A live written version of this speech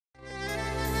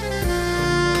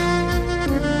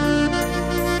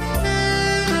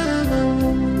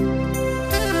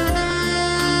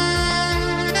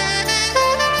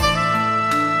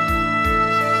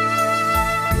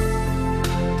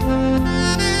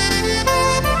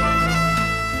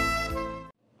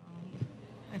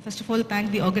all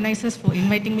thank the organizers for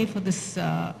inviting me for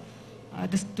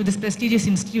to this prestigious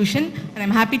institution. And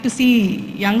I'm happy to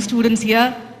see young students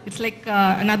here. It's like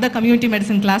another community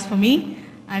medicine class for me,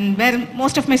 and where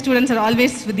most of my students are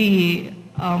always with the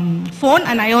phone,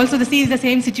 and I also see the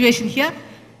same situation here.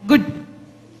 Good.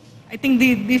 I think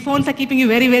the phones are keeping you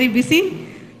very, very busy.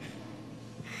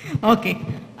 Okay.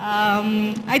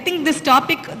 I think this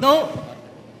topic, though,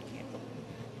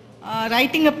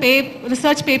 writing a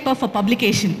research paper for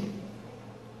publication.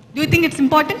 Do you think it's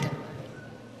important?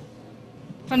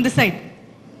 From this side?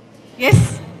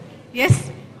 Yes?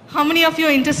 Yes? How many of you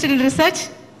are interested in research?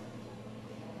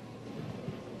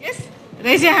 Yes?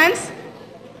 Raise your hands.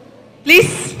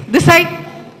 Please, this side.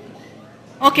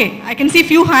 Okay, I can see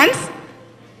few hands.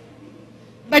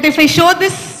 But if I show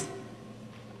this,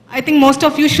 I think most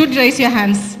of you should raise your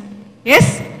hands.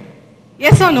 Yes?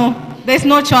 Yes or no? There's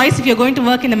no choice if you're going to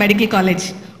work in a medical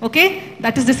college. Okay?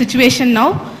 That is the situation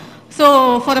now.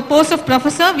 So for a post of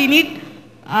professor, we need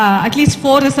at least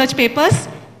 4 research papers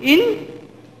in,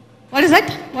 what is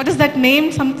that? What is that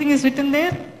name? Something is written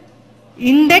there.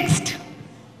 Indexed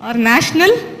or national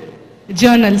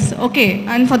journals. Okay.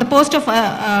 And for the post of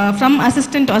from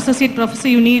assistant to associate professor,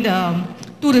 you need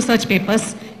 2 research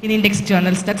papers in indexed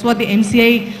journals. That's what the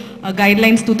MCI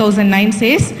guidelines 2009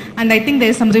 says, and I think there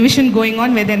is some revision going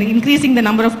on where they're increasing the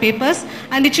number of papers,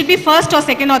 and it should be first or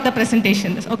second author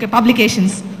presentations, okay,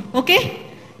 publications, okay?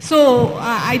 So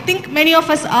I think many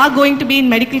of us are going to be in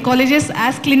medical colleges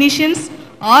as clinicians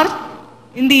or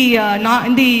in the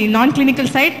non-clinical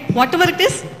side, whatever it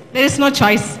is, there is no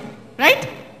choice, right?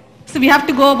 So we have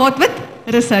to go about with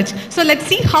research. So let's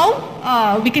see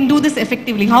how we can do this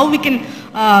effectively, how we can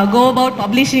go about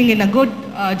publishing in a good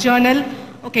journal.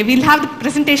 Okay, we'll have the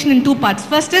presentation in 2 parts.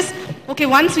 First is, okay,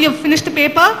 once we have finished the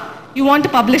paper, you want to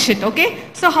publish it, okay?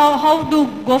 So how do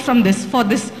go from this, for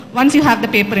this, once you have the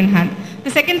paper in hand.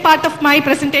 The second part of my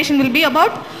presentation will be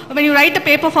about when you write a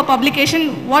paper for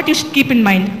publication, what you should keep in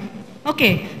mind.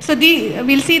 Okay, so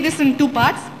we'll see this in 2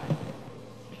 parts.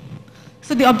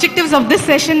 So the objectives of this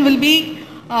session will be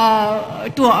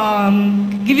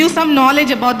to give you some knowledge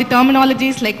about the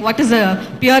terminologies like what is a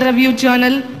peer-reviewed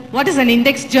journal, what is an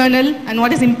index journal, and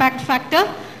what is impact factor,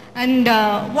 and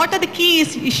what are the key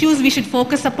issues we should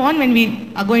focus upon when we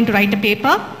are going to write a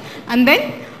paper, and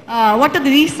then what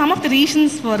are some of the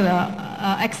reasons for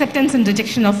acceptance and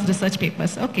rejection of research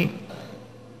papers. Okay.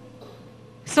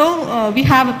 So we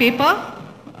have a paper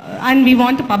and we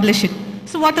want to publish it.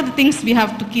 So what are the things we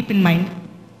have to keep in mind?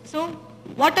 So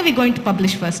what are we going to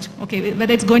publish first? Okay,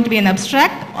 whether it's going to be an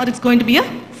abstract or it's going to be a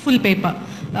full paper.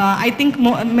 I think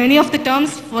many of the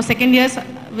terms for second years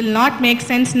will not make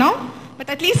sense now, but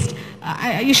at least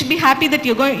you should be happy that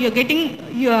you're getting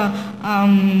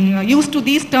used to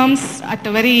these terms at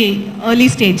a very early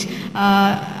stage.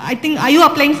 I think, are you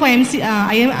applying for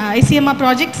ICMR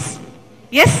projects?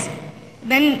 Yes?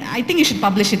 Then I think you should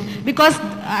publish it, because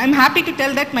I'm happy to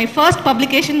tell that my first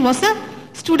publication was a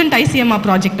student ICMR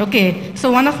project, okay.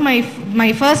 So one of my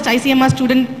first ICMR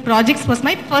student projects was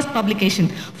my first publication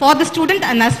for the student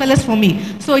and as well as for me.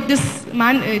 So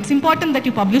it's important that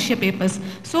you publish your papers.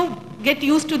 So get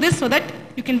used to this so that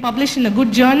you can publish in a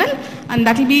good journal, and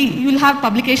you'll have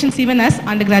publications even as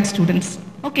undergrad students,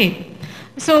 okay.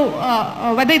 So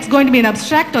whether it's going to be an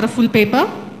abstract or a full paper,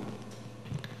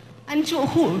 and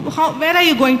where are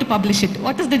you going to publish it?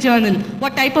 What is the journal?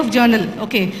 What type of journal?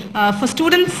 Okay, for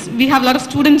students, we have a lot of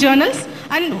student journals,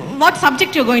 and what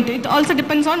subject you're going to. It also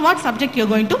depends on what subject you're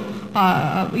going to,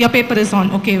 your paper is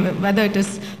on, okay, whether it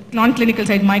is non-clinical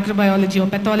side, microbiology or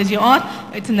pathology, or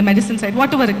it's in the medicine side,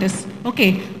 whatever it is,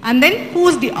 okay. And then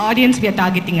who's the audience we are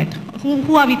targeting at?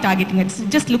 Who are we targeting at? So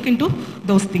just look into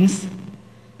those things.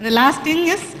 And the last thing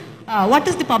is, what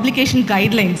is the publication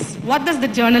guidelines? What does the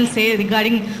journal say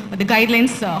regarding the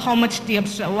guidelines? How much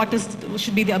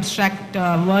should be the abstract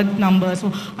word numbers,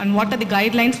 and what are the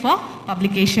guidelines for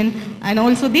publication? And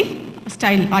also the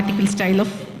style, article style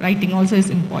of writing also is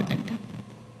important.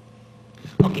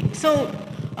 Okay, so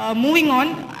moving on,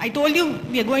 I told you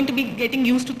we are going to be getting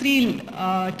used to 3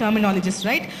 terminologies,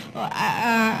 right?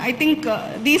 I think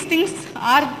these things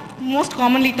are most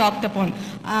commonly talked upon.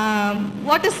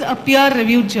 What is a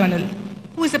peer-reviewed journal?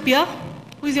 Who is a peer?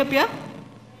 Who is your peer?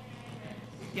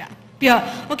 Yeah, peer.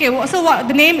 Okay, so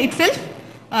the name itself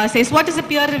says what is a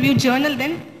peer-reviewed journal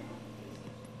then?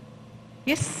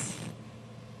 Yes?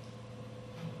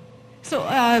 So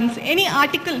any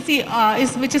article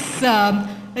which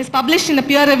is published in a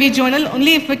peer-reviewed journal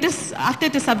only if it is after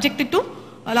it is subjected to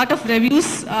a lot of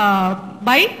reviews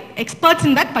by experts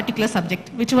in that particular subject,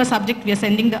 whichever subject we are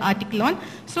sending the article on.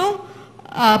 So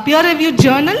peer-reviewed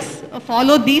journals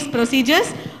follow these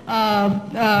procedures.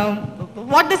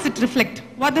 what does it reflect?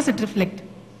 What does it reflect?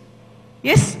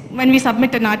 Yes, when we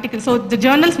submit an article. So the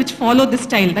journals which follow this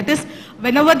style, that is,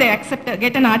 whenever they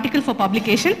get an article for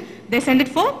publication, they send it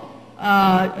for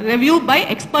review by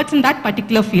experts in that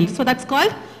particular field. So that's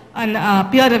called a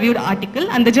peer-reviewed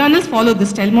article, and the journals follow this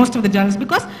style, most of the journals,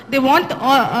 because they want,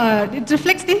 it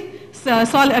reflects the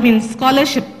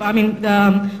scholarship,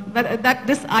 that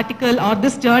this article or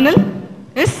this journal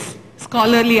is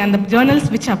scholarly, and the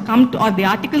journals which have come to, or the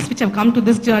articles which have come to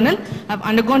this journal have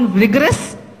undergone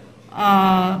rigorous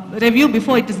review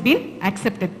before it has been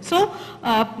accepted. So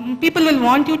people will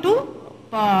want you to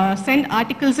send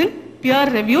articles in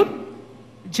peer-reviewed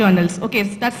journals. Okay,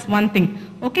 so that's one thing.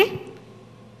 Okay.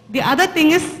 The other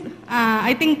thing is,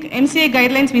 I think MCA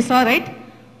guidelines we saw, right?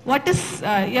 What is,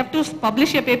 you have to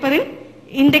publish your paper in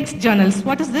index journals.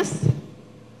 What is this?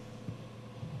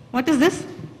 What is this?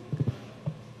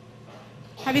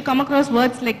 Have you come across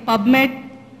words like PubMed?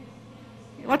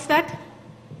 What's that?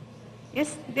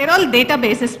 Yes, they're all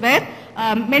databases where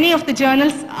many of the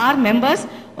journals are members.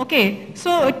 Okay,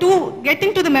 so to get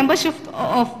into the membership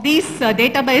of these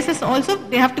databases also,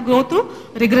 they have to go through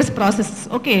rigorous processes.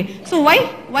 Okay, so why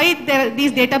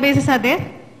these databases are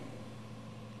there?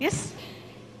 Yes,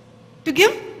 to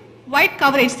give wide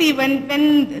coverage. See, when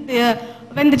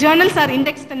the journals are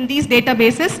indexed in these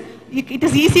databases, it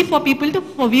is easy for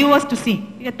for viewers to see.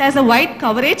 It has a wide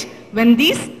coverage when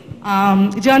these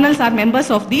journals are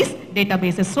members of these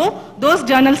databases. So those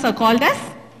journals are called as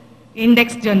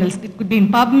index journals. It could be in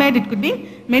PubMed, it could be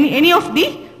any of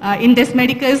the Index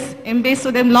Medicus, Embase.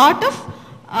 So there are a lot of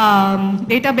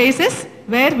databases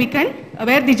where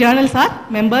the journals are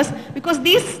members, because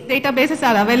these databases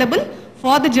are available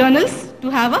for the journals to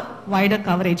have a wider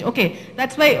coverage. Okay,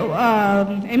 that's why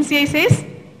MCI says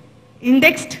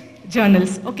indexed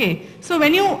journals. Okay, so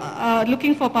when you are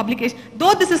looking for publication,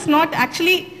 though this is not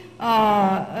actually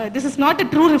this is not a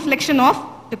true reflection of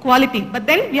the quality, but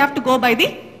then we have to go by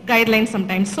the guidelines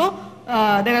sometimes. So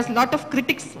there is a lot of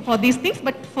critics for these things,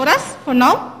 but for us, for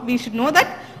now, we should know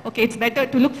that, okay, it's better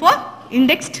to look for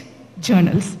indexed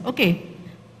journals. Okay.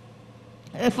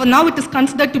 For now, it is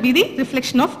considered to be the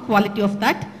reflection of quality of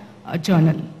that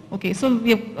journal. Okay, so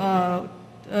we have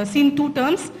seen two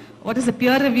terms. What is a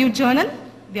peer-reviewed journal?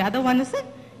 The other one is an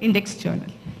indexed journal.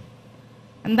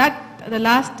 And that, the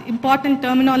last important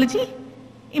terminology,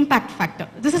 impact factor.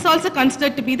 This is also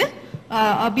considered to be the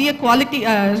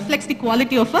reflects the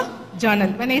quality of a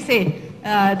journal. When I say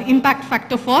the impact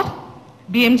factor for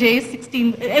BMJ is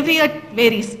 16, every year it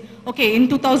varies. Okay, in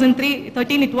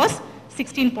 2013 it was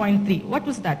 16.3. What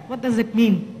was that? What does it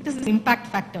mean? It is an impact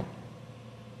factor.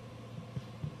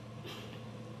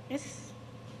 Yes?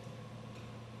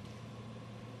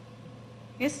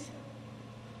 Yes?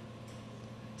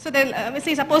 So there,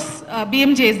 say suppose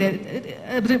BMJ is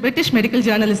there, British Medical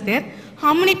Journal is there.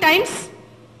 How many times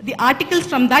the articles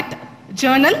from that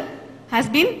journal has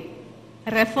been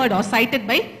referred or cited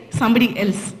by somebody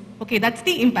else? Okay, that's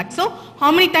the impact. So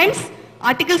how many times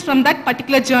articles from that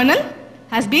particular journal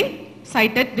has been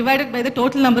cited, divided by the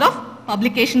total number of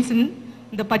publications in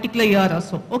the particular year or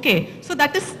so. Okay, so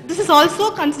this is also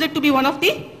considered to be one of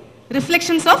the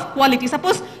reflections of quality.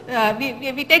 Suppose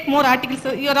we take more articles.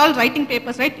 So you're all writing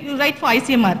papers, right? You write for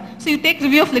ICMR. So you take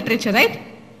review of literature, right?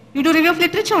 You do review of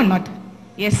literature or not?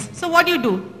 Yes. So what do you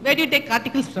do? Where do you take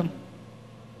articles from?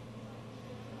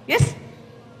 Yes?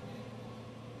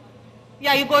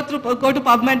 Yeah, you go to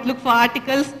PubMed, look for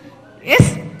articles.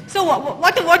 Yes? So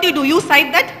what do you do? You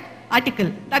cite that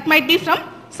article. That might be from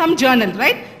some journal,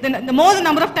 right? Then the more the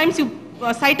number of times you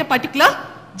cite a particular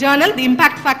journal, the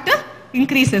impact factor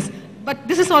increases. But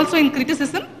this is also in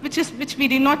criticism, which we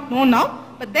did not know now.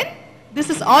 But then this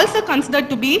is also considered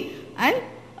to be an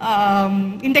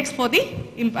index for the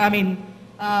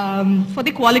for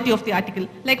the quality of the article.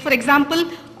 Like for example,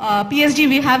 PSG,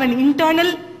 we have an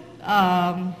internal.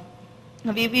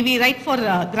 We write for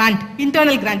grant,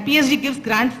 internal grant. PSG gives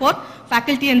grant for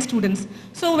faculty and students.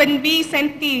 So when we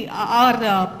sent we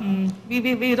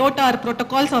wrote our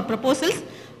protocols or proposals,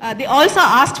 they also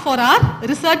asked for our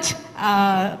research,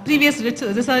 previous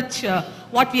research,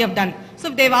 what we have done. So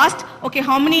they've asked, okay,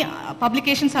 how many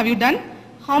publications have you done?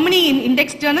 How many in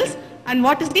index journals? And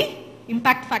what is the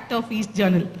impact factor of each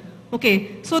journal?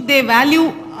 Okay, so they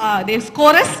value, they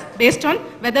score us based on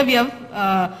whether we have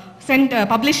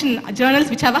published in journals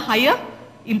which have a higher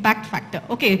impact factor.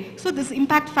 Okay, so this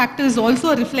impact factor is also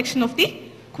a reflection of the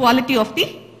quality of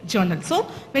the journal. So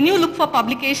when you look for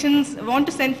publications, want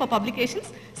to send for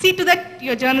publications, see to that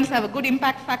your journals have a good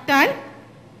impact factor and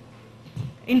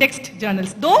indexed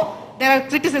journals. Though there are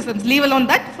criticisms, leave alone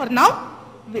that for now,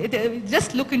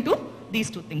 just look into these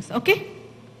two things, okay?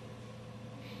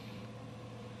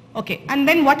 Okay, and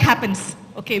then what happens?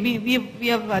 Okay, we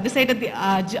have decided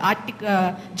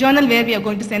the journal where we are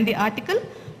going to send the article,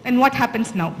 and what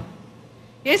happens now?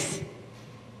 Yes,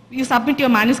 you submit your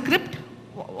manuscript,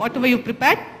 whatever you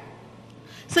prepared.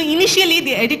 So initially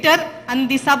the editor and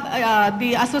the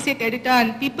associate editor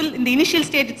and people in the initial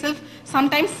stage itself,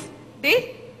 sometimes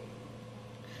they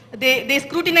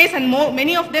scrutinize, and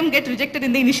many of them get rejected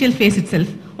in the initial phase itself.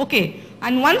 Okay,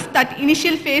 and once that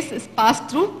initial phase is passed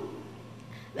through,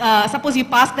 suppose you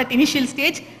pass that initial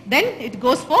stage, then it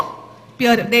goes for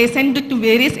peer. They send it to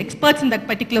various experts in that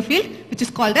particular field, which is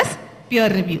called as peer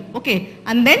review. Okay,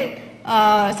 and then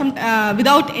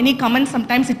without any comment,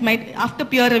 sometimes it might, after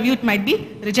peer review, it might be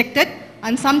rejected,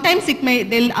 and sometimes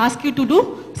they'll ask you to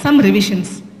do some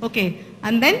revisions. Okay,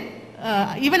 and then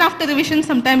even after revision,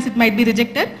 sometimes it might be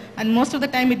rejected, and most of the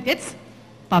time it gets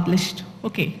published.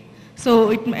 Okay,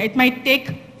 so it might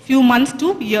take few months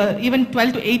to even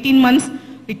 12 to 18 months.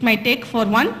 It might take for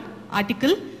one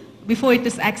article before it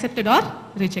is accepted or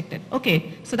rejected.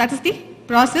 Okay, so that is the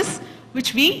process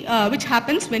which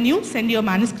happens when you send your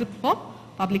manuscript for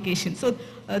publication. So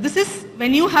this is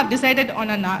when you have decided on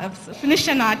finished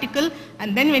an article,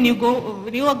 and then when you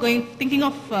are thinking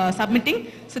of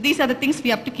submitting. So these are the things we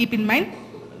have to keep in mind,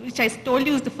 which I told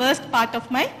you is the first part of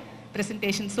my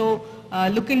presentation. So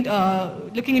looking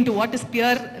into what is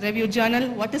peer review journal,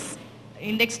 what is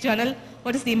index journal,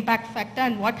 what is the impact factor,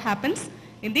 and what happens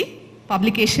in the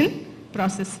publication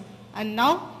process. And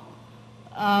now,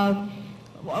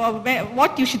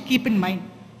 what you should keep in mind.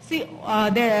 See,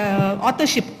 the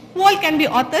authorship. Who all can be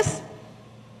authors?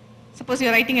 Suppose you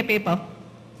are writing a paper.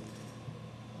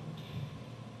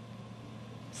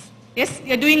 Yes,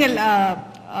 you are doing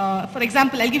for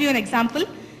example, I'll give you an example.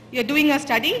 You are doing a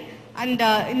study and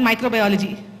in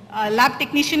microbiology. A lab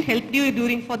technician helped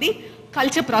you for the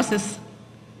culture process.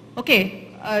 Okay,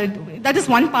 that is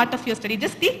one part of your study,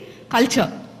 just the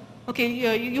culture. Okay,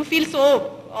 you feel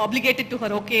so obligated to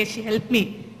her. Okay, she helped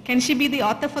me. Can she be the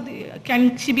author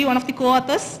can she be one of the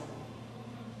co-authors?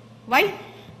 Why?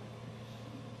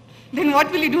 Then what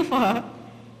will you do for her?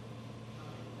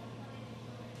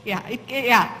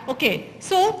 Yeah, okay.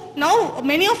 So now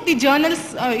many of the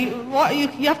journals,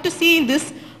 you have to see in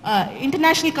this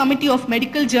International Committee of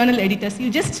Medical Journal Editors. You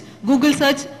just Google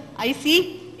search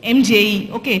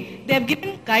ICMJE. Okay, they have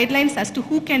given guidelines as to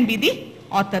who can be the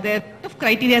author. There are a lot of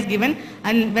criteria given,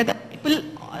 and whether people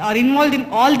are involved in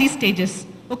all these stages.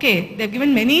 Okay, they have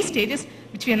given many stages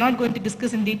which we are not going to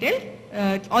discuss in detail.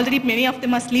 Already many of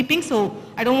them are sleeping, so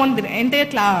I don't want the entire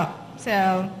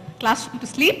classroom to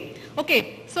sleep.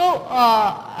 Okay, so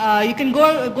you can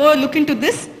go look into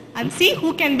this and see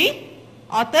who can be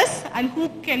authors and who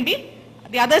can be,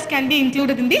 the others can be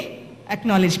included in the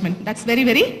acknowledgement. That's very,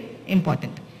 very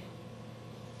important.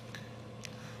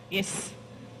 Yes.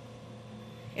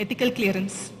 Ethical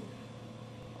clearance.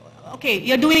 Okay,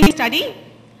 you're doing a study,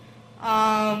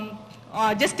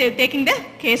 just taking the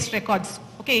case records.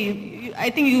 Okay, I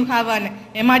think you have an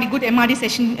good MRD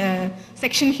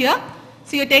section here.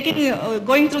 So you're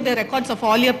going through the records of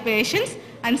all your patients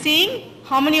and seeing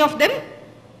how many of them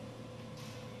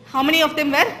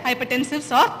were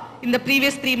hypertensives or in the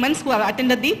previous 3 months who have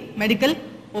attended the medical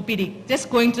OPD. Just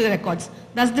going through the records.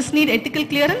 Does this need ethical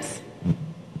clearance?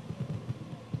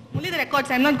 Only the records.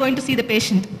 I'm not going to see the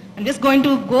patient. I'm just going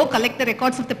to go collect the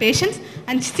records of the patients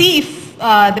and see if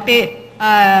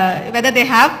whether they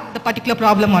have the particular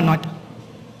problem or not.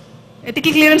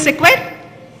 Ethical clearance required?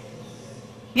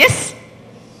 Yes?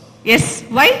 Yes.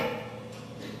 Why?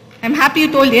 I'm happy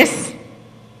you told yes.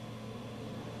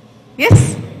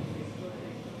 Yes?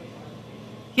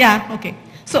 Yeah, okay.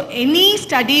 So any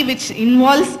study which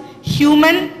involves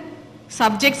human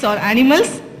subjects or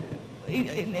animals,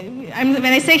 when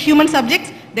I say human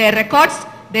subjects, their records,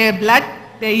 their blood,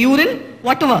 their urine,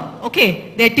 whatever,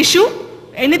 okay, their tissue,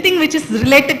 anything which is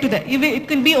related to that. It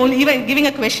could be only even giving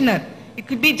a questionnaire. It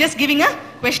could be just giving a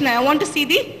questionnaire. I want to see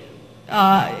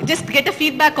just get a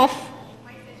feedback of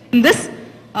this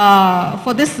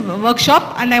for this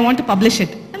workshop, and I want to publish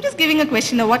it. I'm just giving a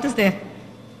questionnaire. What is there?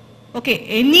 Okay,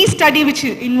 any study which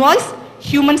involves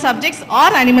human subjects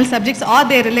or animal subjects or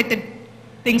their related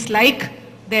things like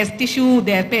their tissue,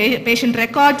 their patient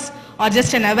records, or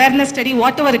just an awareness study,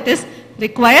 whatever it is,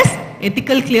 requires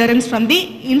ethical clearance from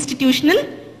the institutional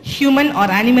human or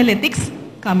animal ethics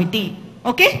committee.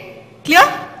 Okay, clear?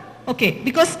 Okay,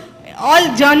 because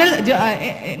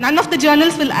none of the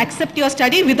journals will accept your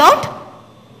study without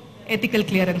ethical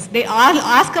clearance. They all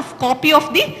ask a copy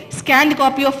of the scanned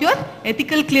copy of your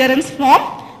ethical clearance form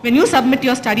when you submit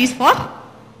your studies for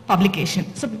publication.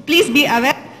 So please be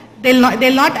aware,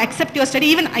 They'll not accept your study,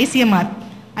 even ICMR.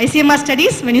 ICMR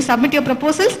studies, when you submit your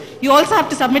proposals, you also have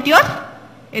to submit your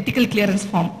ethical clearance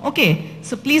form. Okay,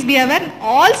 so please be aware,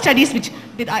 all studies which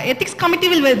the ethics committee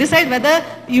will decide whether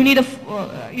you need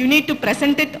you need to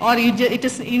present it, or you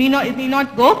need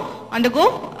not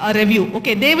undergo a review.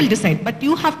 Okay, they will decide, but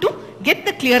you have to get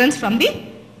the clearance from the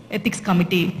ethics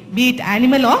committee, be it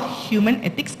animal or human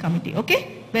ethics committee.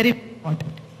 Okay, very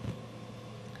important.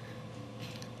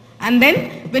 And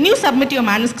then when you submit your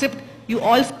manuscript, you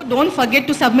also don't forget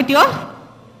to submit your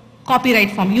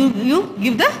copyright form. You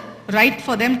give the right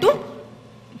for them to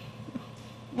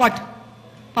what?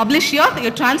 Publish you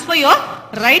transfer your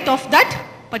right of that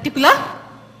particular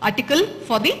article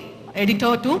for the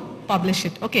editor to publish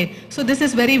it. Okay, so this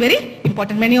is very, very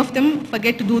important. Many of them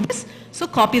forget to do this. So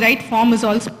copyright form is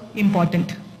also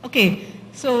important. Okay,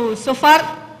 so far,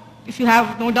 if you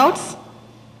have no doubts,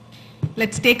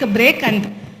 let's take a break.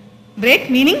 And break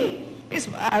meaning is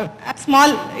a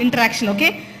small interaction.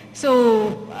 Okay,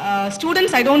 so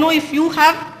students, I don't know if you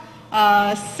have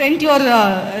sent your,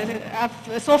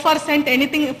 so far sent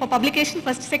anything for publication,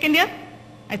 first, second year?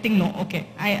 I think no, okay.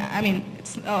 I mean,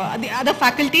 it's, the other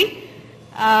faculty,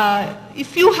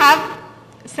 if you have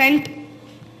sent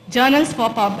journals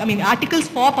for, articles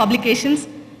for publications,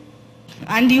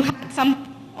 and you had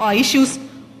some issues,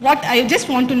 what I just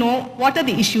want to know, what are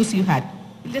the issues you had?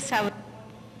 We'll just have an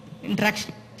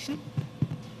interaction.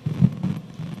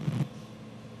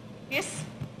 Yes?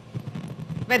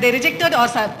 Were they rejected or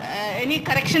any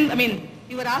correction? I mean,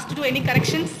 you were asked to do any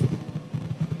corrections?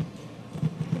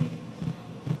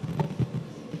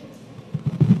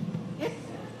 Yes?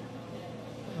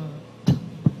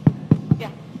 Yeah.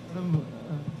 Madam,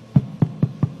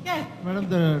 Yeah. Madam,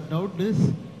 the doubt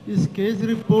is case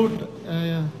report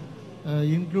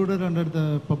included under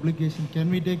the publication? Can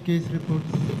we take case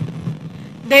reports?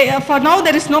 For now,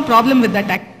 there is no problem with that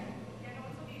act.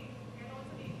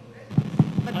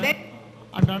 But then,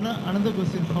 and another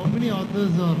question, how many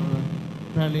authors are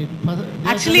valid?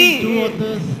 Actually, two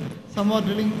authors, some are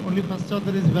telling only first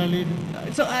author is valid.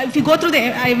 So if you go through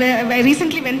I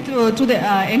recently went through the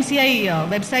MCI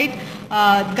website,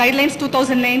 guidelines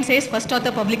 2009 says first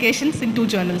author publications in 2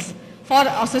 journals for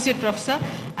associate professor,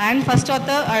 and first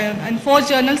author and 4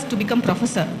 journals to become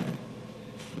professor.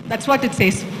 That's what it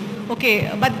says.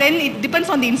 Okay, but then it depends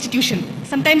on the institution.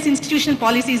 Sometimes institutional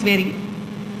policies vary.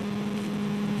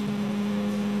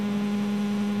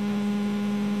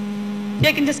 Yeah,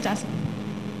 I can just ask.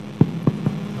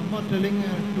 Some are telling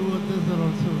 2 authors are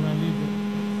also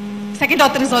valid. Second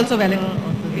author is also valid.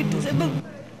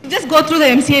 Just go through the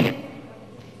MCA.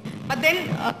 But then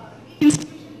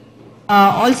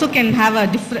also can have a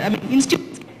different,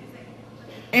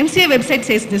 MCA website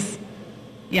says this.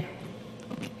 Yeah.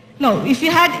 Okay. No, if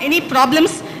you had any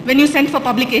problems when you sent for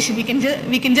publication, we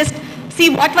can just see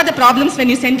what were the problems when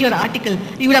you sent your article.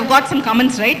 You would have got some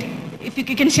comments, right? If you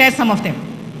can share some of them.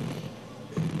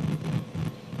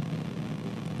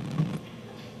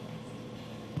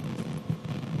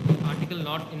 Article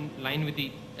not in line with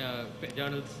the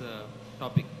journal's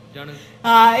topic.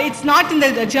 It's not in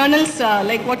the journals,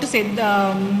 like what to say,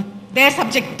 their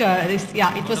subject is,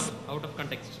 yeah, it was out of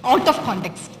context. Out of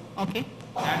context, okay.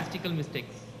 Statistical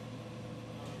mistakes.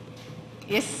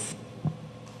 Yes.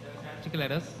 Statistical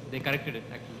errors, they corrected it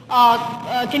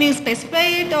actually. Can you specify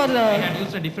it, or? I had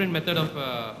used a different method of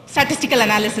statistical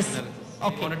analysis.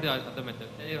 Okay. They wanted the other method,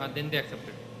 then they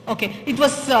accepted. Okay. It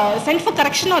was sent for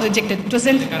correction or rejected? It was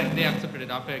sent. They accepted it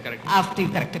after I corrected. After you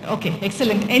corrected. Okay.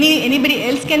 Excellent. Anybody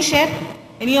else can share?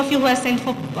 Any of you who have sent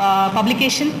for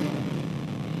publication?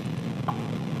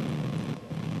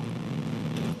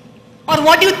 Or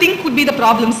what do you think could be the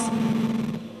problems?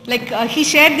 Like he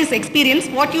shared this experience.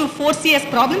 What you foresee as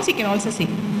problems, you can also see.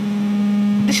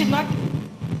 This should not.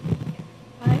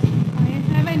 I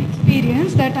have an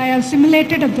experience that I have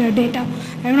simulated the data.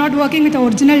 I am not working with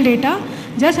original data.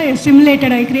 Just I have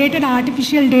simulated. I created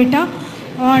artificial data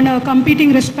on a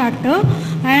competing risk factor,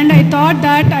 and I thought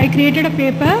that I created a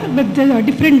paper with the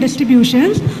different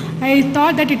distributions. I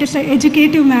thought that it is an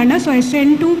educative manner, so I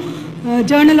sent to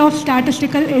Journal of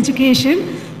Statistical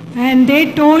Education, and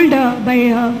they told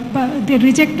they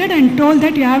rejected and told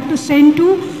that you have to send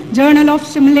to Journal of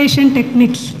Simulation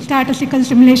Techniques, Statistical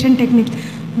Simulation Techniques.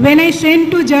 When I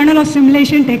sent to Journal of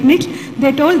Simulation Techniques,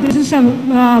 they told this is a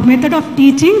method of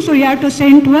teaching, so you have to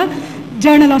send to a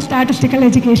Journal of Statistical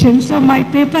Education. So my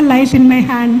paper lies in my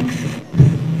hand.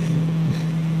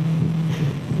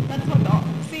 That's what.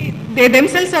 See, they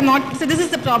themselves are not. So this is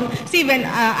the problem. See, when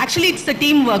actually it's the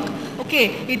teamwork.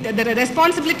 Okay, the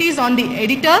responsibility is on the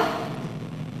editor.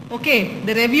 Okay,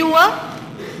 the reviewer,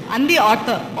 and the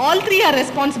author. All three are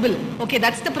responsible. Okay,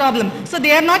 that's the problem. So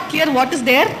they are not clear what is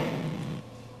the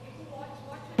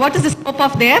scope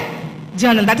of their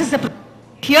journal. That is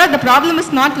here the problem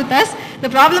is not with us. The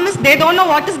problem is they don't know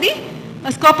what is the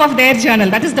scope of their journal.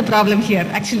 That is the problem here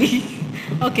actually.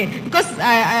 Okay, because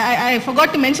I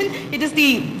forgot to mention, it is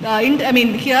the,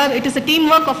 here it is a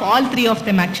teamwork of all three of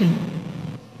them actually.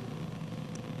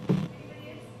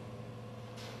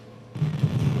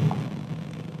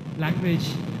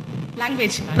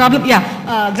 Language. Problem,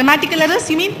 yeah. Grammatical errors,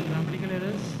 you mean? Grammatical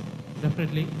errors,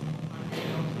 definitely.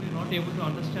 Also, you're not able to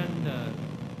understand,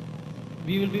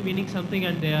 we will be meaning something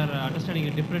and they are understanding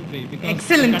a different way because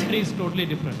Excellent. the country is totally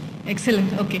different.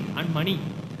 Excellent, okay. And money.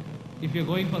 If you're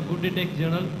going for good index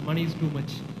journal, money is too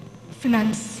much.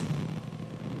 Finance.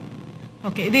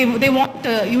 Okay, they want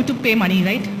you to pay money,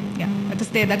 right? Yeah, that is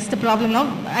there. That's the problem now.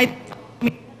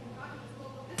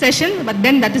 Session, but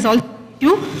then that is all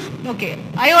you. Okay,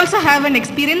 I also have an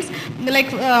experience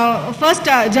like first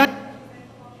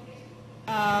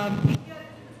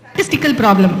statistical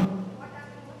problem.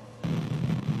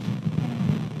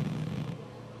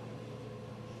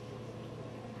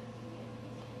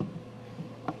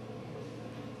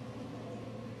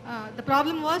 The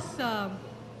problem was, am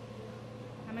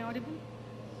I audible?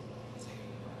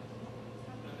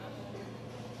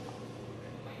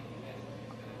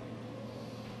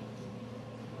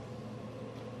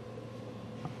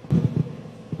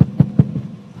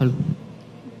 Hello.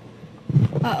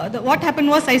 What happened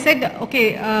was I said,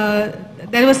 okay,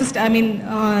 there was,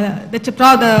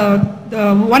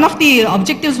 one of the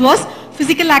objectives was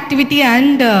physical activity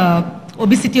and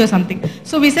obesity or something.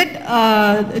 So we said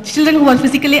children who were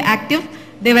physically active,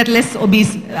 they were less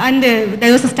obese, and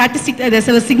there was a statistic, there was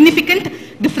a significant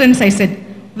difference, I said.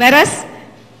 Whereas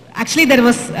actually there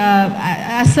was,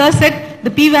 as sir said,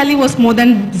 the p-value was more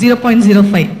than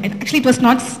 0.05. Actually it was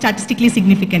not statistically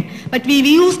significant, but we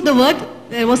used the word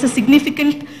there was a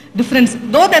significant difference.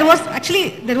 Though there was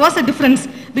a difference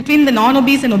between the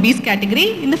non-obese and obese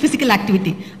category in the physical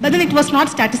activity, but then it was not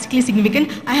statistically significant.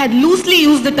 I had loosely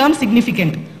used the term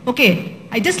significant. Okay,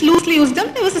 I just loosely used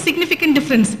them. There was a significant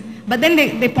difference, but then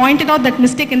they pointed out that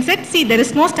mistake and said, see, there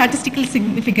is no statistical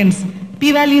significance.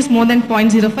 P-value is more than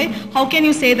 0.05. How can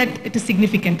you say that it is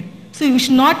significant? So you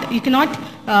cannot,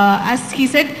 as he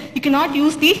said, you cannot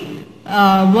use the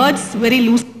words very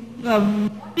loose.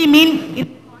 We mean in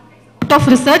of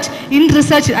research. In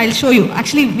research, I'll show you.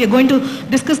 Actually, we are going to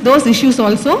discuss those issues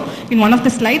also in one of the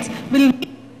slides. When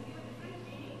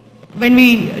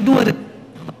we do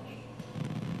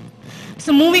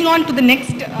so moving on to the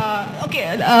next,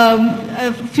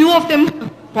 a few of them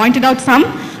pointed out some,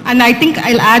 and I think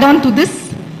I'll add on to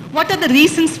this. What are the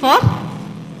reasons for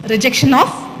rejection of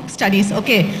studies?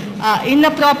 Okay,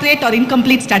 inappropriate or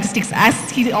incomplete statistics, as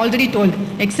he already told.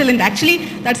 Excellent. Actually,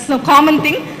 that's a common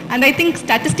thing, and I think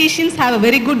statisticians have a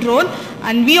very good role,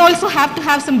 and we also have to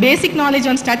have some basic knowledge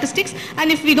on statistics,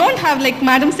 and if we don't have, like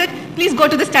madam said, please go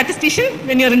to the statistician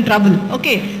when you're in trouble.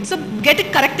 Okay, so get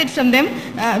it corrected from them.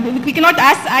 We cannot,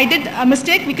 as I did a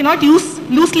mistake, we cannot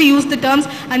loosely use the terms,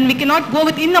 and we cannot go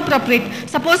with inappropriate.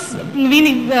 Suppose we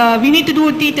need to do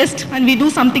a t-test and we do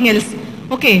something else.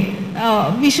 Okay,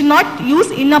 we should not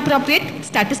use inappropriate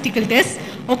statistical tests.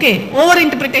 Okay,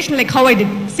 over-interpretation like how I did.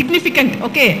 Significant,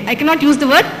 okay, I cannot use the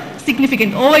word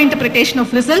significant. Over-interpretation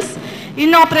of results,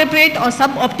 inappropriate or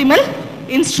suboptimal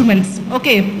instruments.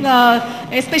 Okay,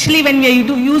 especially when we are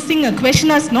using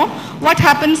questionnaires, no? What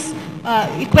happens,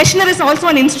 questionnaire is also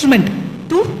an instrument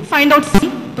to find out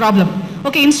some problem.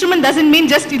 Okay, instrument doesn't mean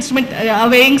just instrument, a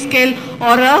weighing scale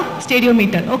or a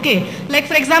stadiometer. Okay, like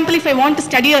for example, if I want to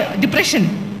study depression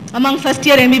among first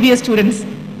year MBBS students,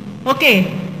 okay,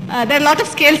 there are a lot of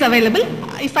scales available.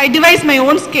 If I devise my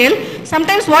own scale,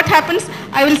 sometimes what happens,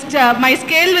 my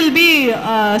scale will be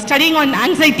studying on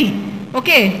anxiety.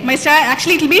 Okay,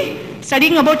 actually it will be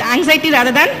studying about anxiety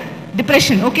rather than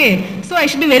depression. Okay, so I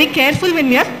should be very careful when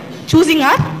we are choosing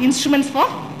our instruments for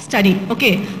study.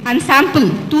 Okay, and sample,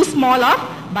 too small or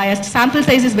biased. Sample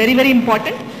size is very, very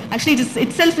important. Actually, it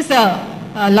itself is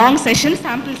a long session,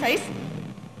 sample size.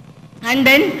 And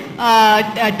then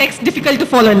text difficult to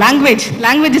follow. Language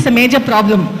is a major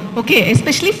problem. Okay,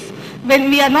 especially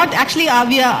when we are not actually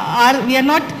we are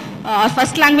not our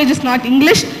first language is not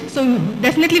English. So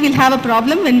definitely we'll have a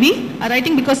problem when we are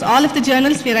writing, because all of the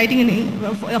journals we are writing in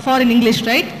English,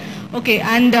 right? Okay,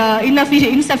 and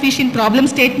insufficient problem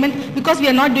statement, because we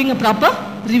are not doing a proper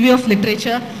review of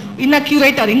literature.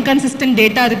 Inaccurate or inconsistent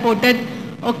data reported.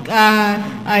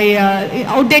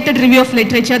 Outdated review of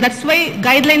literature. That's why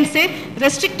guidelines say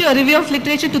restrict your review of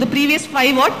literature to the previous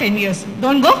 5 or 10 years.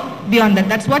 Don't go beyond that.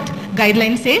 That's what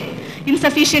guidelines say.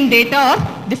 insufficient data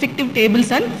or defective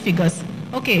tables and figures.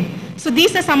 Okay, so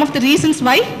these are some of the reasons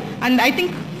why, and I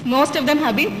think most of them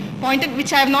have been pointed,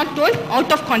 which I have not told,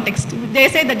 out of context. They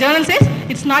say, the journal says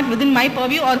it's not within my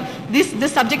purview, or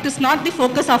this subject is not the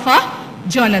focus of our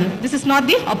journal. This is not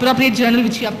the appropriate journal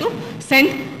which you have to send.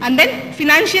 And then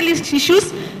financial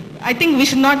issues, I think we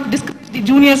should not discuss the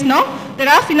juniors now. There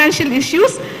are financial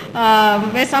issues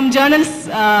where some journals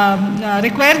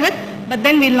require with, but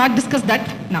then we will not discuss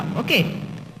that now. Okay.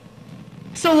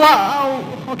 So,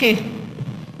 okay,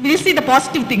 we will see the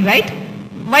positive thing, right?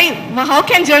 Why? How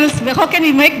can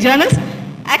we make journals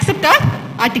accept our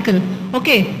article?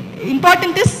 Okay,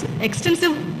 important is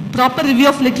extensive proper review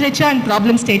of literature and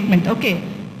problem statement. Okay,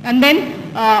 and then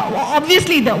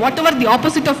obviously whatever the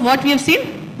opposite of what we have seen,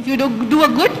 if you do a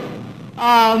good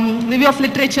review of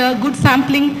literature, good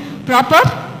sampling, proper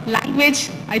language,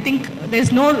 I think there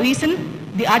is no reason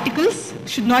the articles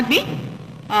should not be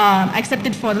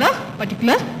accepted for the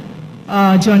particular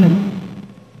journal.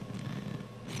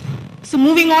 So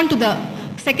moving on to the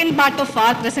second part of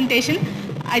our presentation,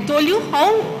 I told you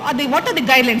what are the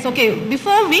guidelines. Okay,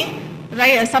 before we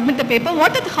submit the paper,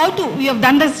 we have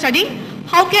done the study,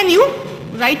 how can you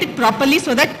write it properly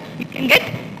so that it can get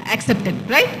accepted,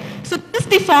 right? So this is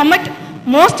the format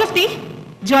most of the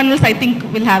journals I think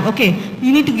will have. Okay,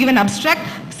 you need to give an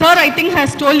abstract. Sir, I think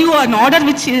has told you an order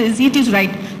which is easy to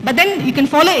write, but then you can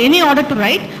follow any order to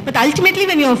write, but ultimately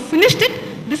when you have finished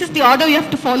it, this is the order you have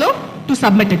to follow to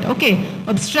submit it. Okay,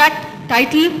 abstract,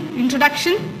 title,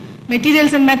 introduction,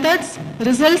 materials and methods,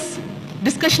 results,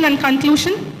 discussion and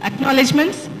conclusion,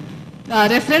 acknowledgements,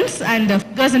 reference, and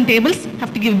figures and tables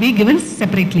have to be given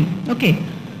separately. Okay.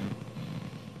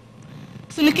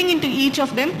 So looking into each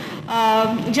of them,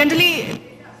 generally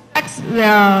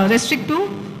restrict to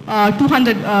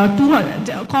 200,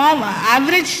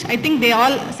 average, I think they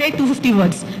all say 250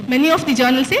 words. Many of the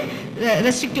journals say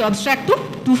restrict your abstract to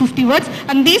 250 words,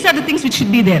 and these are the things which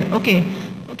should be there. Okay,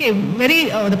 okay.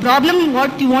 The problem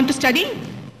what you want to study,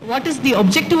 what is the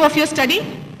objective of your study,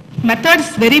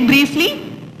 methods very briefly,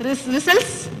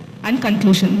 results and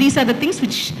conclusion. These are the things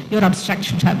which your abstract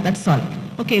should have. That's all.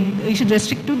 Okay, you should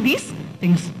restrict to these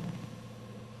things.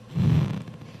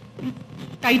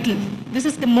 Title. This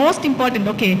is the most important.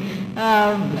 Okay.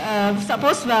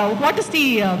 Suppose what is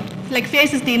the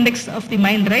face is the index of the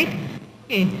mind, right?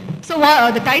 Okay. So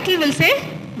the title will say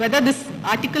whether this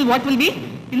article, what will be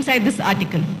inside this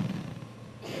article.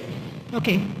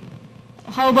 Okay.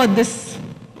 How about this?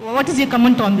 What is your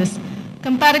comment on this?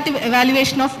 Comparative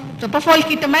evaluation of propofol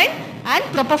ketamine and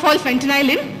propofol fentanyl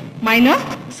in minor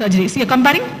surgery. So you're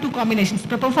comparing two combinations,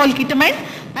 propofol ketamine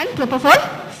and propofol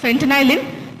fentanyl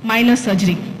in minor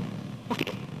surgery.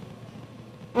 Okay.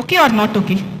 Okay or not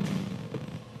okay?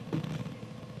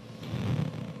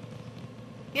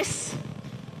 Yes?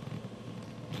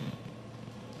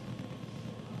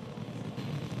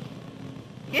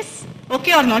 Yes?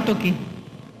 Okay or not okay?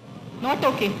 Not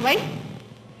okay. Why?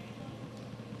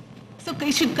 So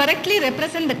you should correctly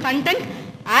represent the content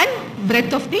and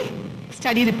breadth of the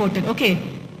study reported. Okay.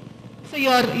 So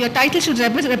your title should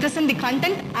represent the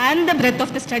content and the breadth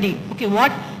of the study. Okay,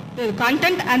 what the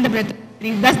content and the breadth.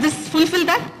 Does this fulfill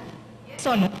that? Yes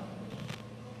or no?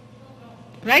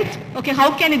 Right? Okay,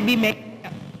 how can it be made?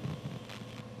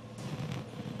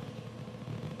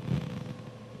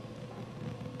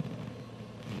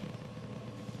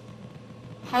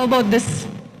 How about this?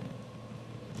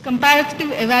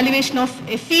 Comparative evaluation of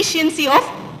efficiency of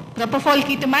propofol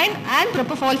ketamine and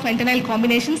propofol fentanyl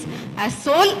combinations as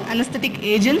sole anesthetic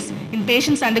agents in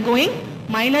patients undergoing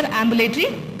minor ambulatory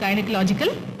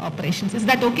gynecological operations. Is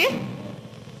that okay?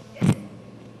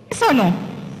 Yes or no?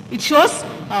 It shows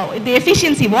the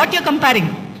efficiency, what you're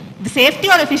comparing. The safety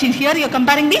or efficiency. Here you're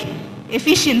comparing the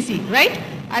efficiency, right?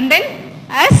 And then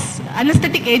as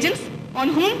anesthetic agents on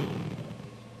whom?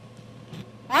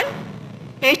 On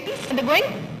patients undergoing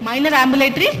minor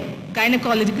ambulatory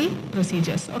gynecological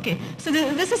procedures. Okay, so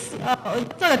this is so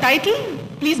the title.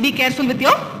 Please be careful with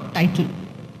your title.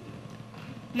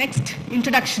 Next,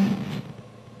 introduction.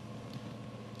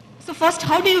 So first,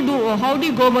 how do you go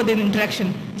about the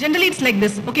introduction? Generally, it's like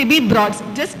this. Okay, be broad.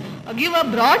 Just give a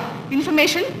broad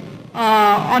information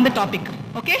on the topic.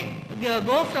 Okay,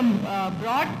 go from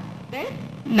broad, then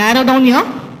narrow down your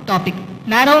topic.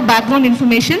 Narrow background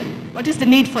information. What is the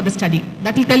need for the study?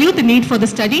 That will tell you the need for the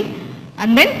study.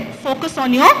 And then focus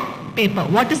on your paper.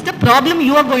 What is the problem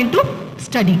you are going to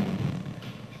study?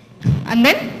 And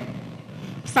then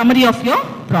summary of your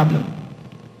problem.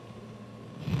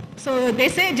 So they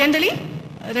say generally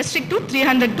restrict to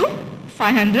 300 to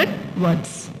 500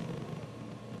 words.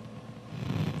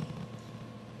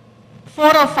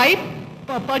 4 or 5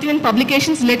 pertinent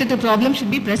publications related to problem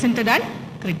should be presented and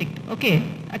critiqued. Okay,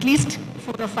 at least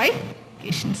 4 or 5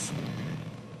 publications.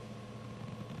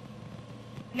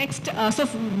 Next,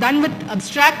 done with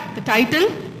abstract, the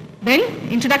title, then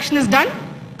introduction is done,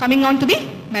 coming on to the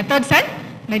methods and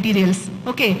materials.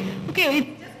 Okay,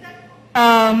 it's just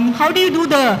that, how do you do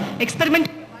the experiment?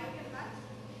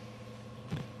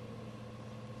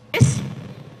 Yes?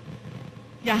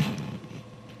 Yeah.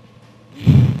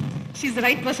 She's the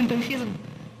right person to, she's a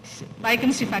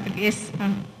biochemistry faculty, yes.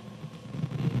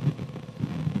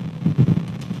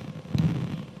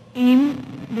 Aim,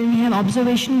 then we have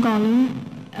observation column,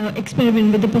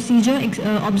 experiment with the procedure,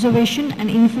 observation and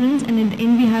inference, and at the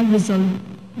end we have result.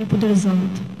 We put the result.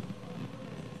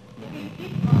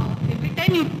 Every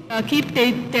time you keep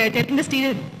telling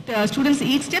the students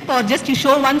each step, or just you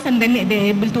show once and then they're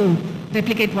able to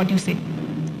replicate what you say?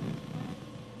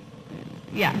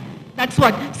 Yeah, that's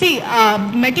what. See,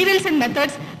 materials and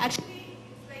methods, actually,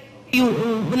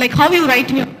 like how you write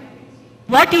in your,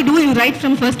 what you do, you write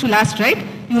from first to last, right?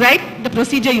 You write the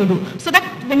procedure you do. So that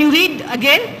when you read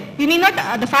again, you need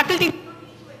not, the faculty,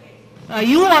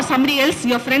 you or somebody else,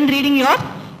 your friend reading your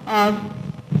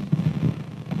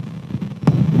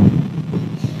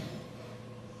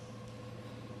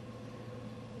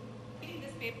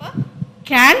this paper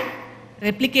can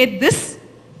replicate this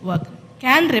work,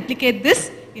 can replicate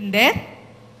this in their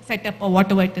setup or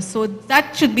whatever it is. So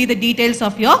that should be the details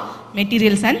of your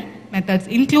materials and methods,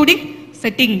 including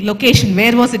setting, location,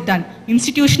 where was it done,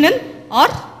 institutional or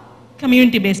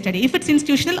community-based study. If it's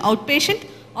institutional, outpatient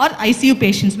or ICU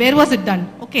patients, where was it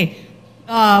done? Okay.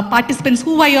 Participants,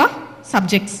 who were your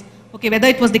subjects? Okay, whether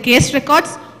it was the case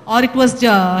records or it was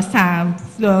the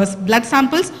blood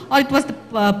samples or it was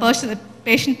the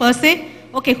patient per se.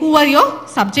 Okay, who were your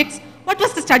subjects? What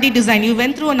was the study design? You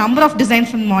went through a number of designs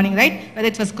from the morning, right? Whether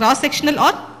it was cross-sectional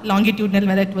or longitudinal,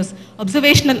 whether it was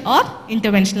observational or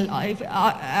interventional or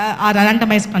a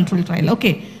randomized control trial.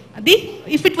 Okay.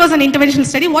 If it was an interventional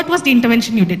study, what was the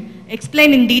intervention you did?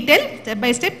 Explain in detail, step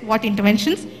by step, what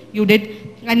interventions you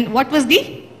did and what was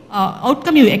the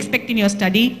outcome you expect in your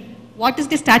study. What is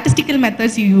the statistical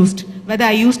methods you used? Whether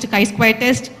I used a chi-square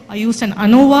test, I used an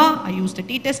ANOVA, I used a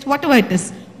t-test, whatever it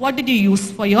is. What did you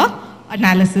use for your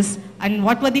analysis? And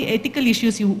what were the ethical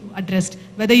issues you addressed?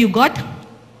 Whether you got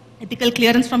ethical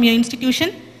clearance from your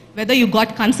institution, whether you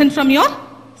got consent from your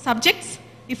subjects.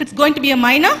 If it's going to be a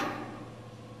minor,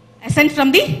 assent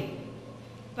from the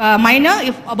minor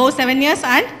if above 7 years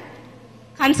and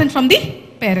consent from the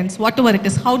parents, whatever it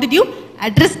is. How did you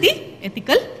address the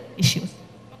ethical issues?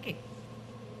 Okay.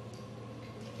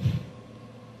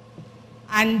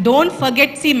 And don't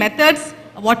forget, see, methods,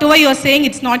 whatever you're saying,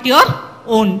 it's not your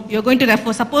own. You're going to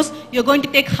refer. Suppose you're going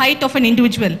to take height of an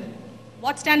individual.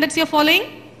 What standards you're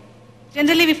following?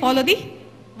 Generally, we follow the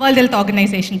World Health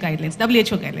Organization guidelines,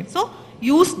 WHO guidelines. So,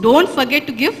 don't forget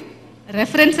to give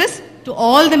references to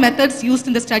all the methods used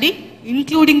in the study,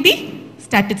 including the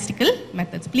statistical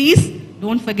methods. Please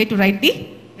don't forget to write the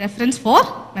reference for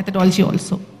methodology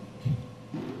also.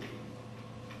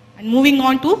 And moving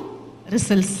on to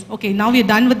results. Okay, now we're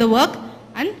done with the work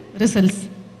and results.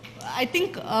 I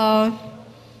think I'll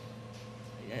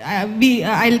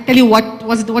tell you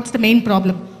what's the main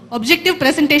problem. Objective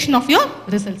presentation of your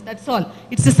results, that's all.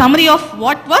 It's a summary of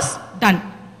what was done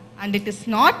and it is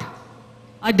not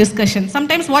a discussion.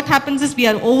 Sometimes what happens is we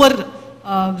are over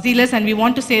zealous and we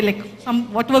want to say like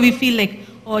whatever we feel like,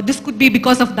 oh, this could be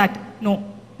because of that. No,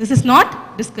 this is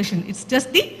not discussion. It's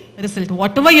just the result.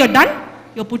 Whatever you're done,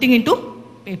 you're putting into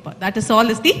paper. That is all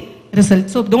is the result.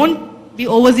 So don't be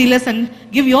overzealous and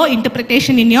give your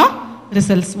interpretation in your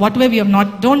results. Whatever we have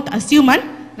not, don't assume and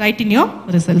write in your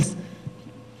results.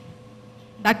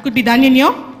 That could be done in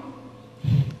your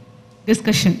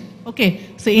discussion. Okay,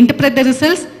 so interpret the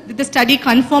results. Did the study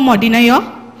confirm or deny your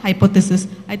hypothesis?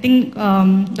 I think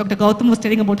Dr. Gautam was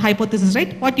telling about hypothesis,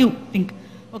 right? What do you think?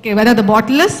 Okay, whether the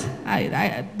bottle is,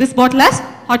 this bottle has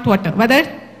hot water,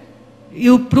 whether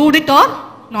you proved it or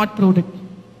not proved it.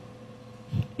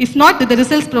 If not, did the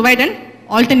results provide an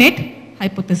alternate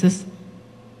hypothesis?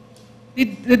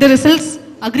 Did the results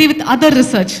agree with other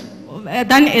research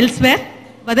done elsewhere,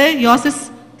 whether yours is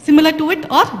similar to it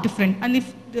or different? And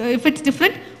if it's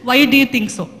different, why do you think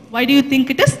so? Why do you think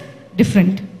it is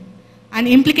different? And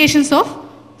implications of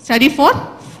study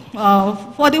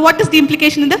what is the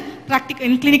implication in the practical,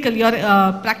 in clinical, your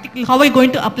practical, how are you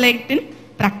going to apply it in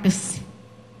practice?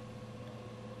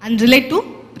 And relate to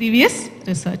previous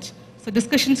research. So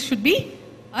discussions should be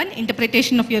an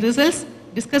interpretation of your results,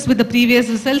 discuss with the previous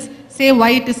results, say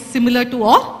why it is similar to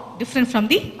or different from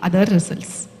the other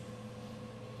results.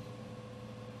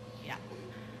 Yeah.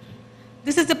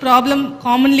 This is the problem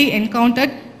commonly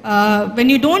encountered. When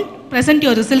you don't present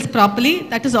your results properly,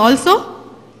 that is also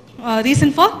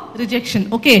reason for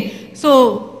rejection. Okay,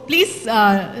 so please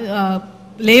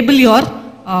label your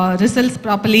results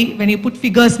properly. When you put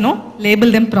figures, no,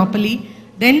 label them properly.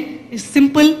 Then it's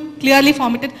simple, clearly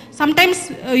formatted.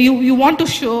 Sometimes you want to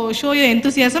show your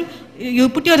enthusiasm. You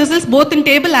put your results both in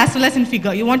table as well as in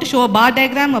figure. You want to show a bar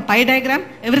diagram, a pie diagram,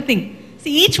 everything.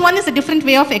 See, each one is a different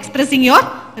way of expressing your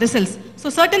results.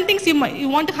 So certain things you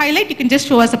want to highlight, you can just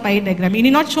show as a pie diagram. You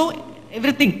need not show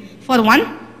everything for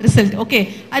one result.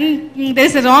 Okay, and there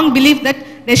is a wrong belief that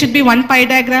there should be one pie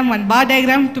diagram, one bar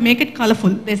diagram to make it colorful.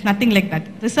 There is nothing like that.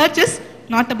 Research is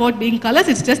not about being colors.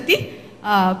 It's just the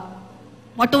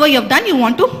whatever you have done, you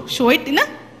want to show it in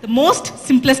the most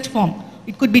simplest form.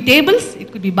 It could be tables,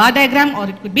 it could be bar diagram, or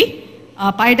it could be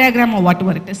pie diagram, or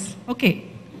whatever it is. Okay,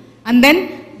 and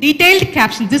then detailed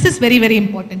captions. This is very, very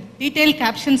important. Detailed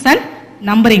captions and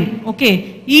numbering.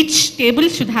 Okay, each table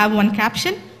should have one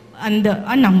caption and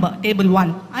a number, table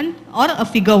 1, and or a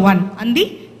figure 1, and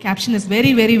the caption is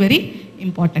very, very, very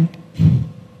important.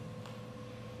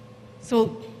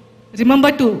 So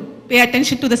remember to pay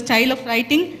attention to the style of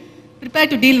writing. Prepare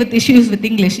to deal with issues with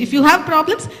English. If you have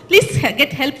problems, please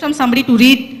get help from somebody to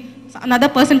read, another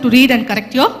person to read and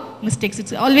correct your mistakes.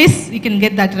 It's always, you can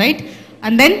get that right.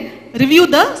 And then review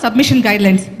the submission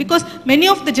guidelines, because many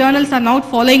of the journals are now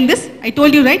following this. I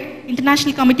told you, right?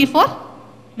 International Committee for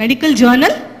Medical Journal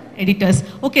Editors.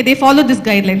 Okay, they follow this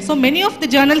guideline. So many of the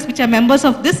journals which are members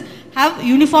of this have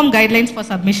uniform guidelines for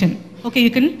submission. Okay,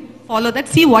 you can follow that,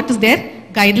 see what is their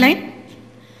guideline.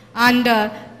 And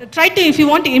try to, if you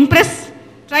want to impress,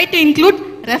 try to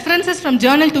include references from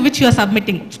journal to which you are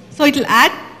submitting. So it will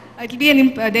add, it will be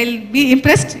they'll be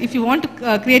impressed if you want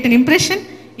to create an impression.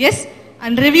 Yes,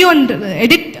 and review and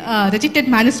edit rejected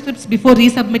manuscripts before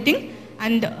resubmitting.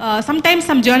 And sometimes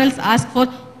some journals ask for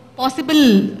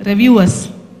possible reviewers.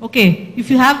 Okay, if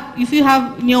you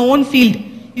have in your own field,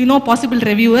 you know possible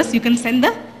reviewers, you can send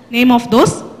the name of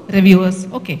those reviewers.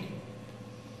 Okay.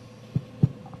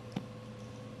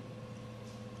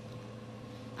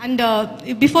 And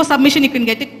before submission, you can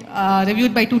get it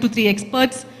reviewed by 2 to 3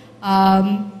 experts.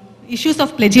 Issues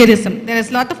of plagiarism. There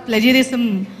is a lot of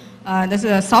plagiarism. There's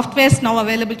softwares now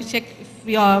available to check if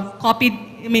we are copied,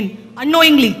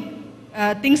 unknowingly,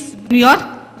 things when you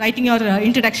are writing your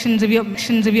introduction,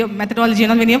 review methodology,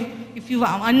 if you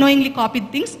unknowingly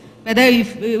copied things, whether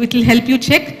it will help you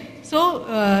check. So,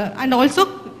 and also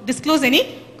disclose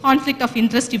any conflict of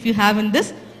interest if you have in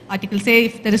this article. Say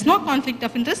if there is no conflict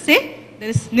of interest, say there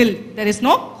is nil, there is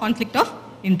no conflict of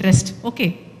interest.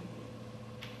 Okay.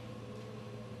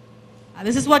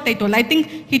 This is what I told. I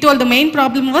think he told the main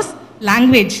problem was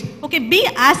language. Okay, be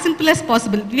as simple as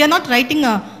possible. We are not writing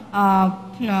a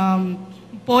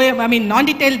poem,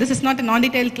 non-detailed, this is not a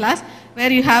non-detailed class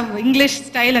where you have English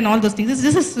style and all those things.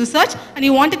 This is research and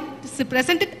you want to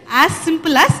present it as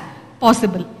simple as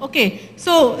possible. Okay,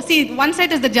 so see, one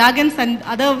side is the jargons and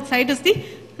other side is the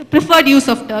preferred use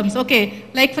of terms. Okay,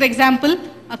 like for example,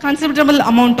 a considerable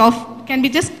amount of can be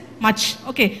just much.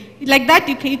 Okay, like that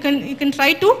you can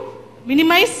try to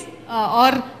minimize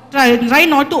or try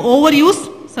not to overuse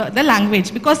the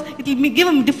language, because it will give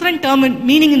a different term and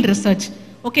meaning in research.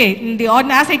 Okay, in the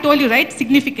as I told you, right,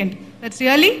 significant. That's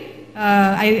really,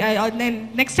 then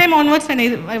next time onwards when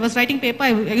I was writing paper,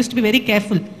 I used to be very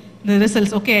careful the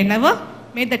results. Okay, I never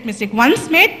made that mistake. Once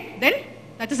made, then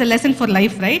that is a lesson for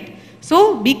life, right?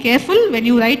 So be careful when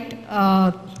you write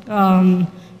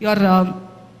your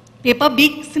paper,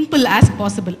 be simple as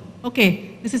possible.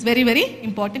 Okay, this is very, very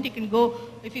important. You can go,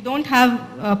 if you don't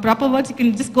have proper words, you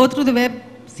can just go through the web,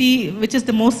 see which is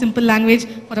the most simple language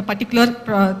for a particular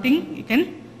thing. You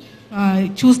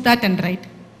can choose that and write.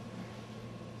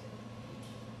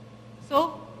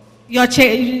 So, you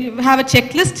have a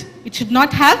checklist. It should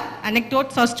not have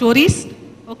anecdotes or stories.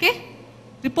 Okay?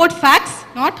 Report facts,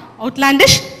 not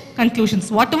outlandish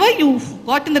conclusions. Whatever you've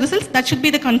got in the results, that should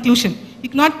be the conclusion. You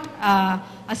cannot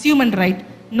assume and write.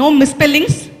 No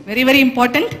misspellings, very, very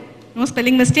important. No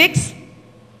spelling mistakes.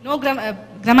 No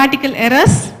grammatical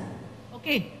errors.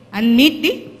 Okay, and meet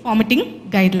the formatting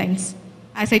guidelines.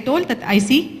 As I told that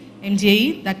IC,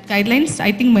 MJE, that guidelines,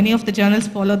 I think many of the journals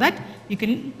follow that. You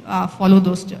can follow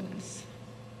those journals.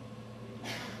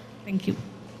 Thank you.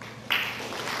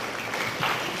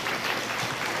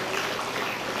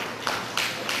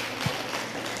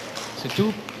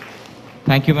 So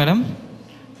thank you, madam.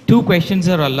 2 questions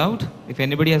are allowed. If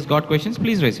anybody has got questions,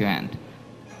 please raise your hand.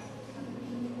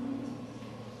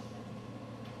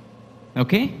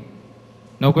 Okay?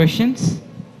 No questions?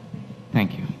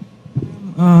 Thank you.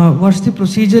 What's the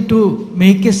procedure to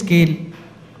make a scale?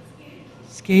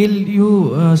 scale, you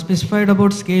specified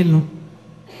about scale, no?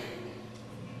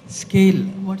 Scale,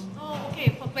 what? Oh,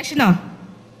 okay, for questioner.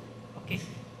 Okay.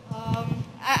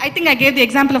 I think I gave the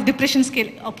example of depression scale.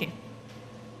 Okay.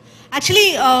 Actually,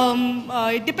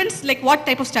 it depends like what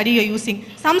type of study you're using.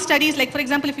 Some studies, like for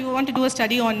example, if you want to do a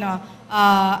study on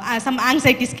some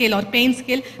anxiety scale or pain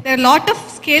scale, there are a lot of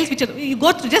scales which are, you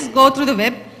just go through the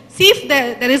web, see if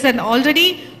there is an already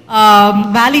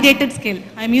validated scale.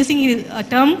 I'm using a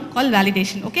term called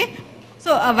validation, okay?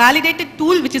 So a validated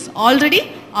tool which is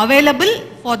already available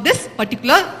for this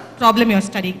particular problem you're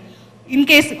studying. In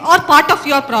case, or part of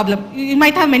your problem. You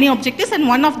might have many objectives and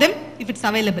one of them, if it's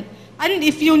available. And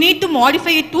if you need to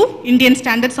modify it to Indian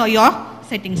standards or your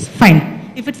settings,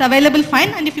 fine. If it's available, fine.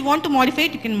 And if you want to modify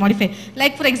it, you can modify.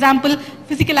 Like for example,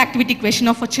 physical activity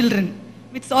question for children.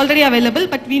 It's already available,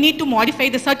 but we need to modify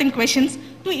the certain questions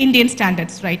to Indian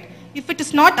standards, right? If it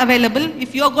is not available,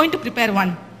 if you are going to prepare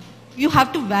one, you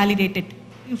have to validate it.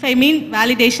 If I mean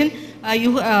validation,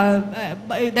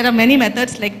 there are many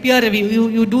methods like peer review.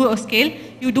 You do a scale,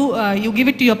 you give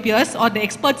it to your peers or the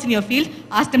experts in your field,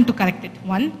 ask them to correct it,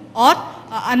 one. Or,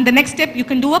 and the next step, you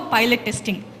can do a pilot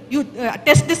testing. You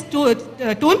test this tool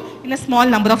in a small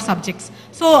number of subjects.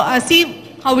 So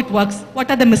see how it works, what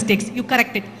are the mistakes, you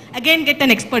correct it. Again, get an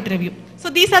expert review. So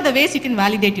these are the ways you can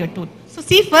validate your tool. So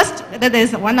see first whether there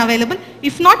is one available.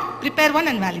 If not, prepare one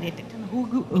and validate it.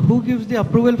 Who gives the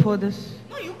approval for this?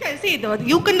 No, you can see,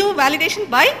 you can do validation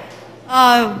by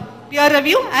peer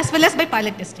review as well as by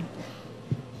pilot testing.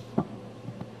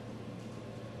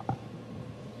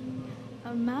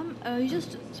 Ma'am, you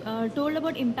just told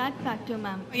about impact factor,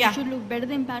 ma'am. Yeah. You should look better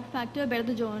the impact factor, better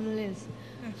the journal is.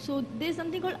 So there's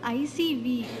something called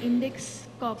ICV, Index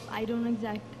Corp. I don't know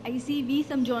exact. ICV,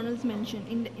 some journals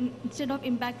mention. Instead of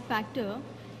impact factor,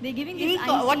 they're giving this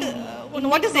ICV.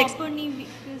 What is the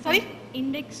Sorry?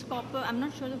 Index Copper. I'm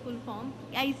not sure the full form.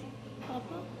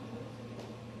 Copper?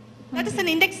 That is an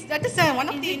index, that is one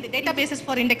of the databases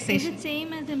for indexation. Is it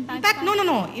same as impact In fact,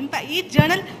 no. Each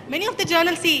journal, many of the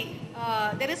journals, see,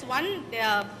 there is one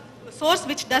source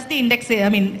which does the index,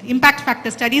 impact factor,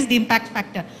 studies the impact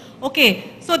factor.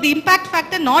 Okay, so the impact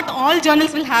factor, not all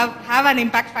journals will have an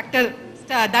impact factor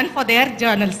done for their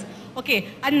journals. Okay,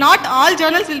 and not all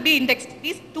journals will be indexed.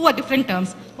 These two are different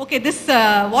terms. Okay, this,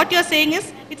 what you're saying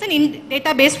is, it's an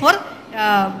database for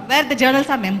where the journals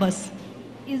are members.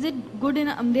 Is it good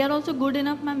enough? They are also good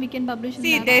enough, ma'am, we can publish in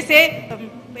See, that? they say,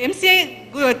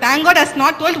 MCA, thank God, has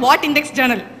not told what index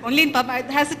journal. Only in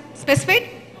has it specified?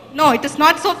 No, it is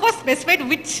not so far specified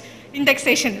which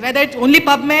indexation, whether it's only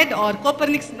PubMed or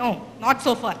Copernicus. No, not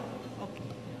so far. Okay.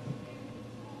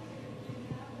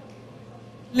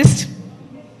 List.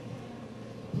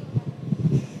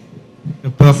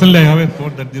 Personally, I have a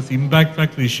thought that this impact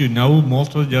factor issue, now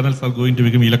most of the journals are going to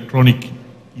become electronic.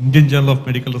 Indian Journal of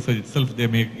Medical Research itself, they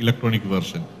make electronic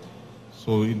version.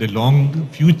 So in the long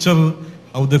future,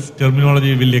 how this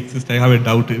terminology will exist, I have a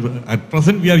doubt. At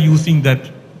present, we are using that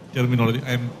terminology.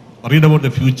 I am worried about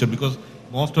the future because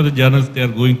most of the journals, they are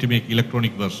going to make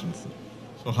electronic versions.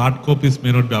 So hard copies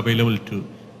may not be available to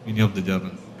many of the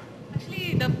journals.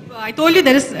 Actually, I told you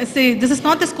this is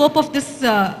not the scope of this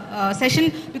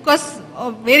session because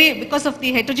of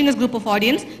the heterogeneous group of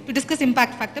audience to discuss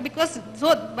impact factor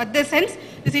but the sense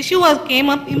this issue came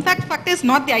up. Impact factor is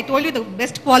not I told you the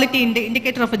best quality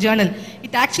indicator of a journal.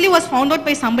 It actually was found out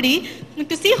by somebody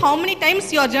to see how many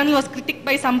times your journal was critiqued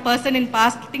by some person in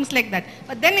past, things like that.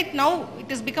 But then it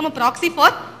has become a proxy for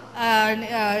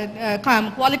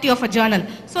quality of a journal.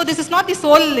 So this is not the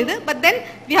sole leader, but then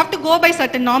we have to go by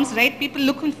certain norms, right? People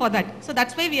looking for that. So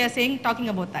that's why we are talking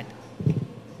about that.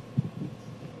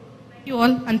 Thank you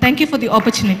all, and thank you for the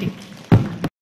opportunity.